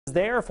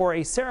There for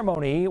a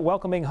ceremony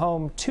welcoming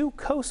home two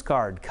Coast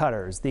Guard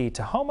cutters. The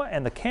Tahoma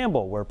and the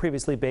Campbell were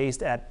previously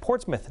based at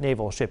Portsmouth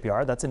Naval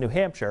Shipyard, that's in New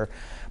Hampshire,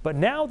 but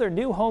now their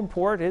new home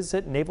port is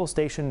at Naval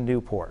Station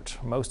Newport.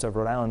 Most of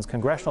Rhode Island's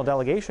congressional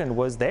delegation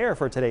was there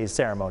for today's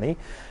ceremony.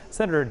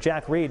 Senator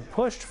Jack Reed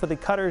pushed for the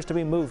cutters to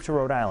be moved to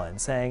Rhode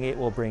Island, saying it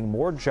will bring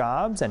more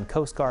jobs and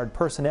Coast Guard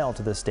personnel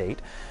to the state.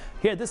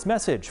 He had this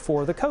message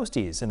for the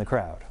Coasties in the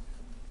crowd.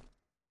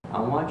 I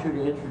want you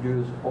to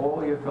introduce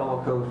all your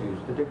fellow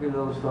Coasties, particularly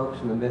those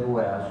folks in the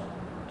Midwest,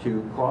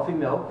 to coffee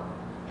milk,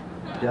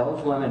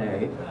 Dell's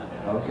lemonade,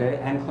 okay,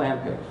 and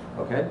clam cakes,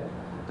 okay?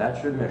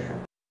 That's your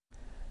mission.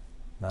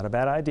 Not a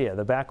bad idea.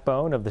 The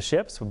backbone of the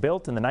ships were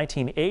built in the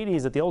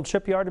 1980s at the old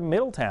shipyard in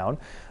Middletown.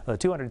 The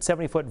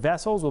 270-foot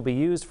vessels will be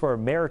used for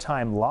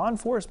maritime law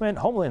enforcement,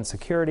 homeland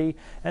security,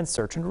 and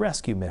search and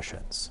rescue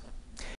missions.